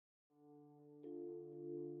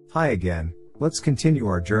Hi again, let's continue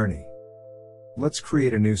our journey. Let's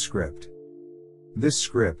create a new script. This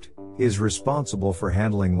script is responsible for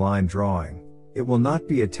handling line drawing. It will not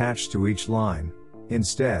be attached to each line.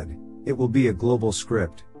 Instead, it will be a global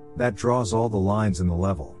script that draws all the lines in the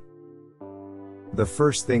level. The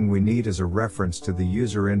first thing we need is a reference to the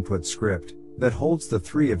user input script that holds the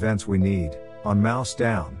three events we need: on mouse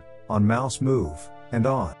down, on mouse move, and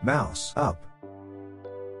on mouse up.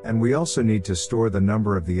 And we also need to store the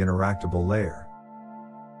number of the interactable layer.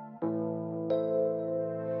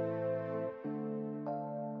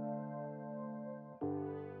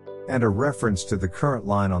 And a reference to the current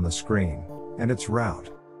line on the screen and its route.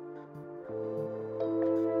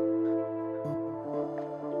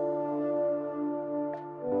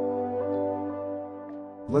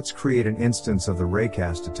 Let's create an instance of the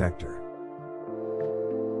raycast detector.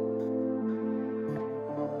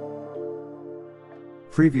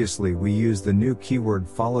 Previously we used the new keyword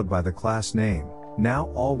followed by the class name. Now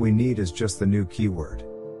all we need is just the new keyword.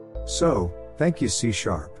 So, thank you C#.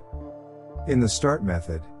 In the start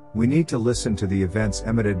method, we need to listen to the events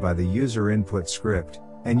emitted by the user input script,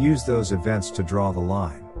 and use those events to draw the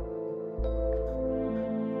line.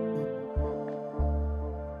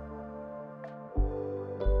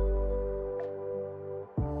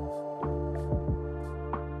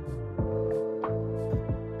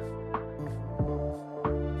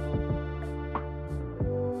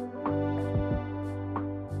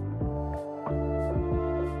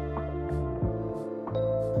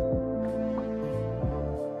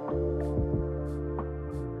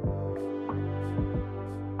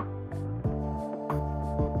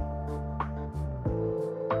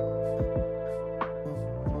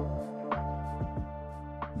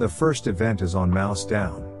 The first event is on mouse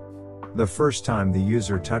down. The first time the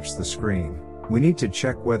user touched the screen, we need to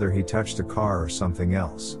check whether he touched a car or something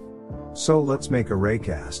else. So let's make a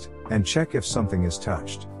raycast, and check if something is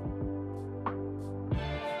touched.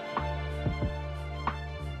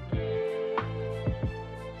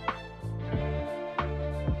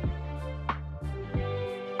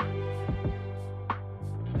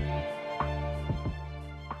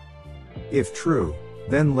 If true,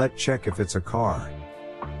 then let's check if it's a car.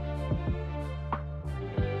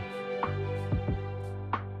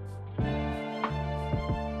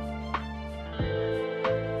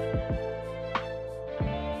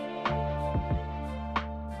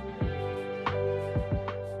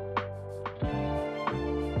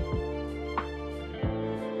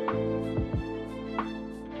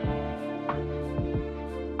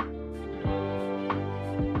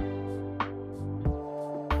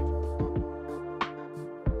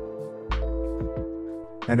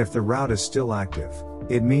 And if the route is still active,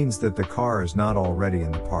 it means that the car is not already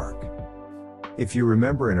in the park. If you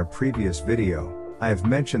remember in a previous video, I have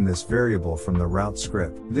mentioned this variable from the route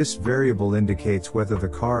script. This variable indicates whether the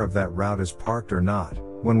car of that route is parked or not.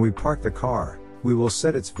 When we park the car, we will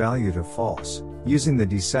set its value to false, using the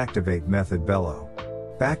desactivate method below.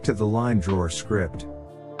 Back to the LinesDrawer script.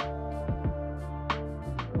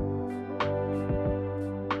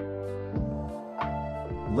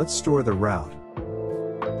 Let's store the route.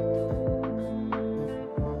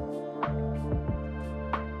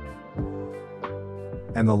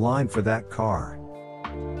 And the line for that car.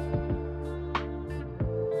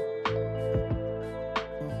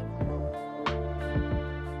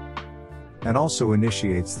 And also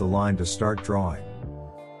initiates the line to start drawing.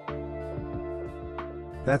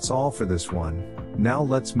 That's all for this one. Now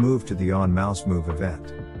let's move to the on mouse move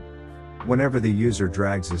event. Whenever the user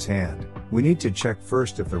drags his hand, we need to check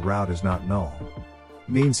first if the route is not null.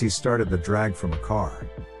 Means he started the drag from a car.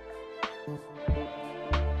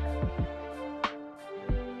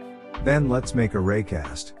 Then let's make a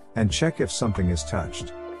raycast, and check if something is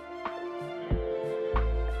touched.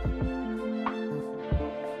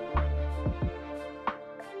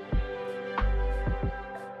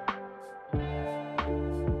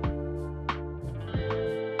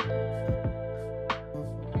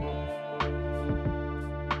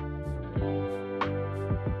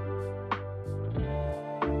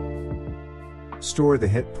 Store the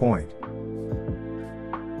hit point.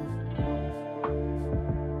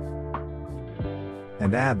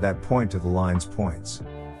 And add that point to the line's points.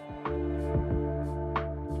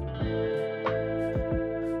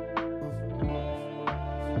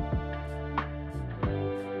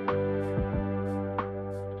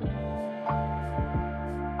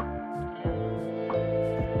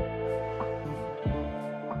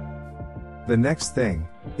 The next thing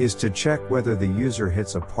is to check whether the user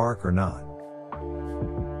hits a park or not.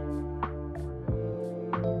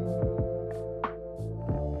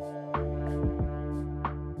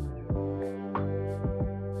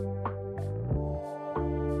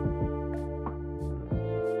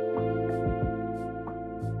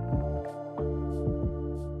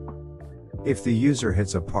 If the user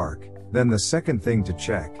hits a park, then the second thing to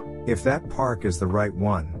check, if that park is the right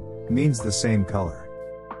one, means the same color.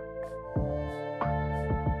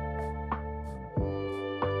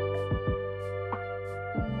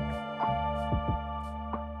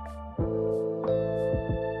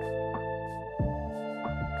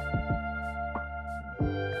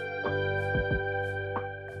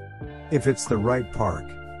 If it's the right park,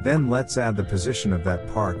 then let's add the position of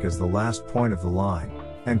that park as the last point of the line,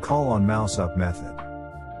 and call on mouse up method.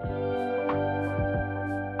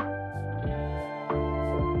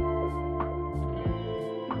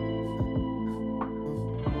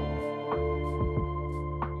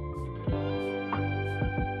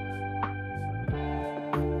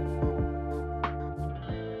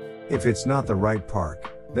 If it's not the right park,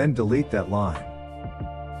 then delete that line.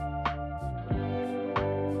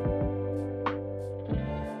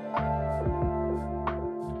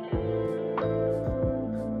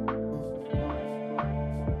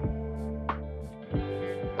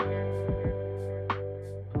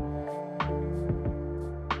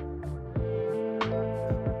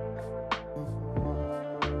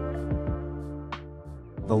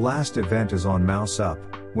 The last event is on mouse up,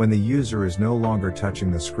 when the user is no longer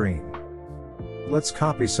touching the screen. Let's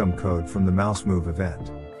copy some code from the mouse move event.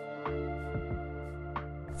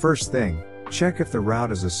 First thing, check if the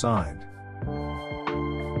route is assigned.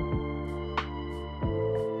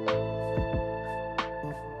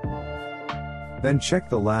 Then check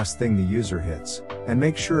the last thing the user hits, and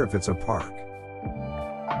make sure if it's a park.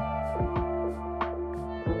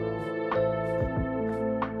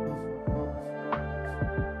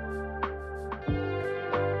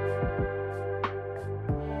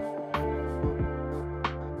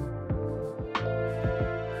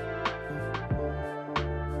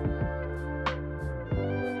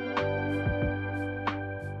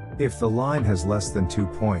 If the line has less than 2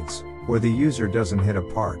 points, or the user doesn't hit a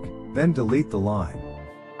park, then delete the line.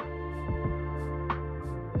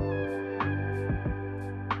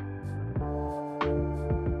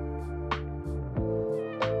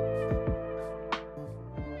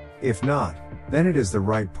 If not, then it is the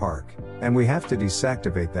right park, and we have to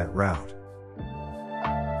deactivate that route.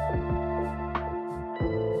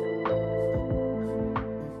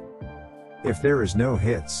 If there is no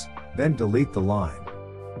hits, then delete the line.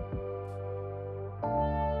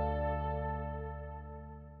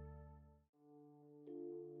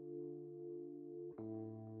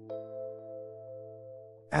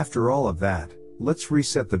 After all of that, let's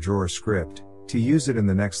reset the drawer script, to use it in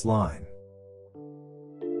the next line.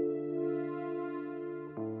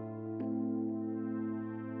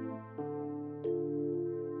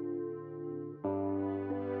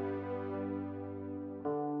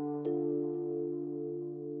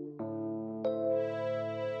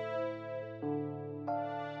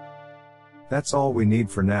 That's all we need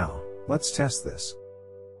for now. Let's test this.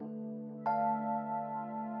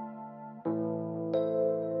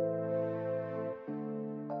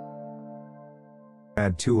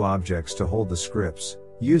 Add 2 objects to hold the scripts,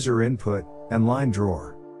 user input, and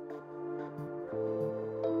LineDrawer.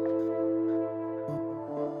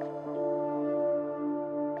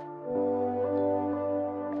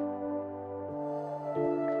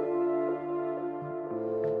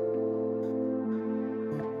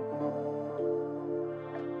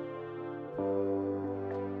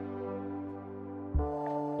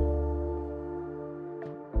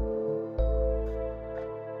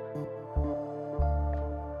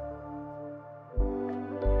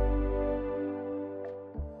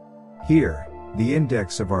 Here, the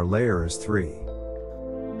index of our layer is 3.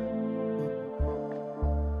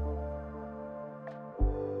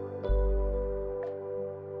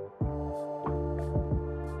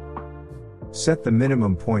 Set the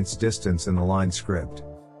minimum points distance in the line script.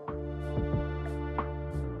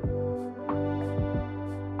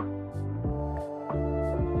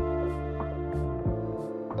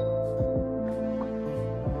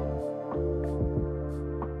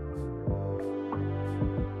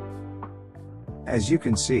 As you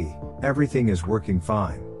can see, everything is working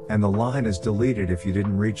fine, and the line is deleted if you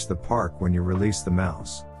didn't reach the park when you release the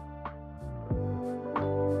mouse.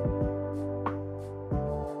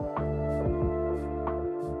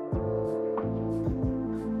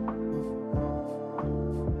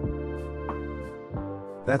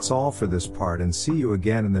 That's all for this part, and see you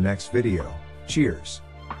again in the next video. Cheers!